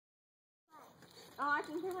Oh, I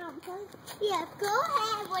can come out and play? Yeah, go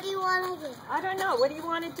ahead. What do you want to do? I don't know. What do you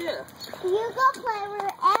want to do? You go play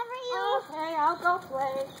wherever you... Okay, I'll go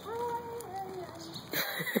play.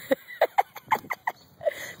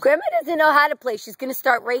 Grandma doesn't know how to play. She's going to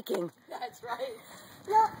start raking. That's right.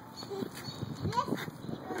 No, this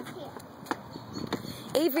goes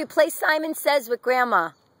here. Avery, play Simon Says with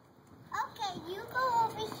Grandma. Okay, you go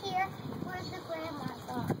over here where the grandmas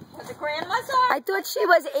are. Where the grandmas are? I thought she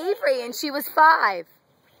was Avery and she was 5.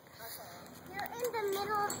 You're in the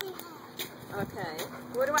middle of the house. Okay.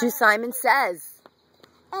 What do I Do Simon Says.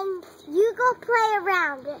 And you go play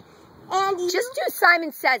around it. And you... Just do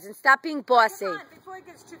Simon Says and stop being bossy. Come on, before it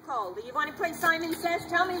gets too cold. Do you want to play Simon Says?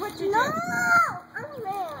 Tell me what you do. No! I'm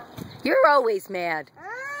mad. You're always mad.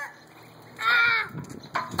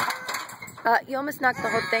 You almost knocked the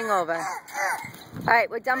whole thing over. All right,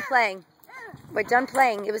 we're done playing. We're done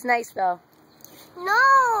playing. It was nice, though.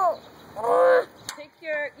 No! Take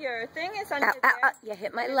your thing is under there. You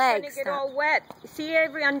hit my It's leg. going to get all wet. See,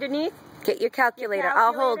 Avery, underneath? Get your calculator.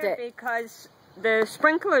 I'll hold it. Because the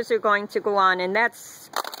sprinklers are going to go on, and that's...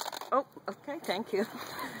 Oh, okay, thank you.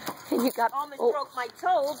 And you got... Almost broke my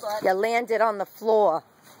toe, but... You landed on the floor.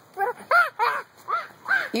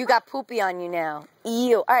 You got poopy on you now.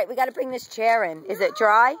 Ew. All right, we got to bring this chair in. Is it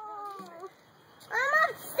dry? I'm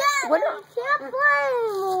upset. What? I can't play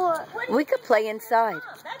anymore. We could play inside.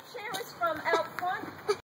 That's